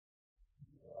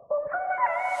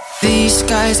These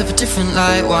skies have a different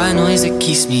light, white noise that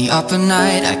keeps me up at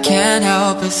night. I can't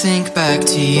help but think back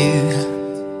to you.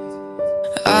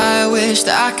 I wish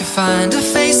that I could find a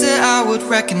face that I would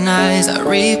recognize. I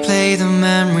replay the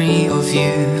memory of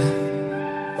you.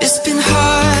 It's been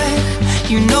hard,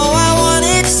 you know I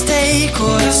wanted to stay,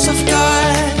 caught us off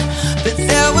guard, but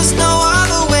there was no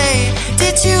other way.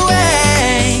 Did you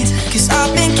wait? 'Cause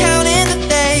I've been counting the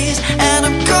days, and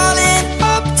I'm calling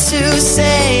up to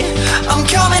say I'm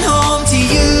coming home to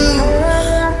you.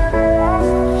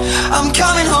 I'm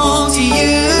coming home to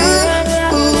you.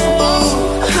 Ooh, ooh.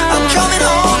 I'm coming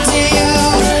home to you.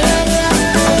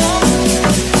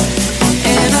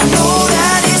 And I know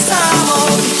that it's time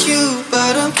overdue,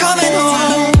 but I'm coming home.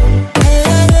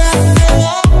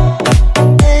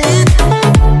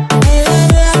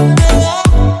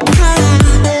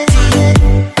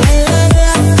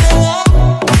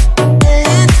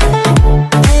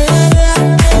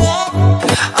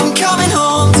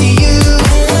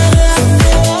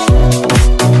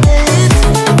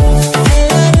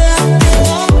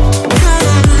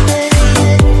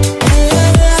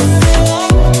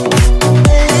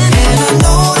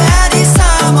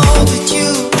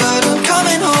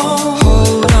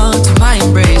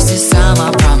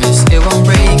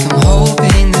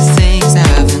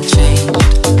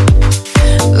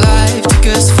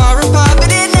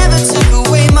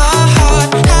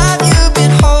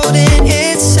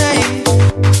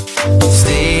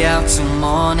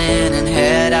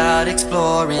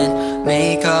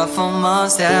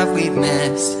 That we've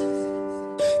missed,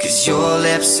 'cause your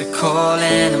lips are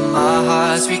calling and my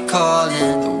heart's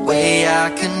recalling the way I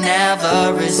could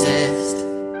never resist.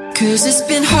 'Cause it's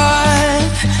been hard,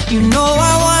 you know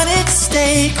I wanted to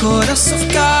stay, caught us off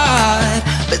guard,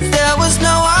 but there was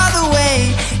no other way.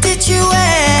 Did you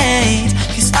wait?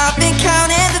 'Cause I've been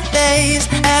counting the days,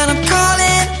 and I'm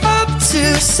calling up to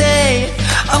say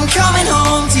I'm coming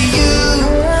home to you.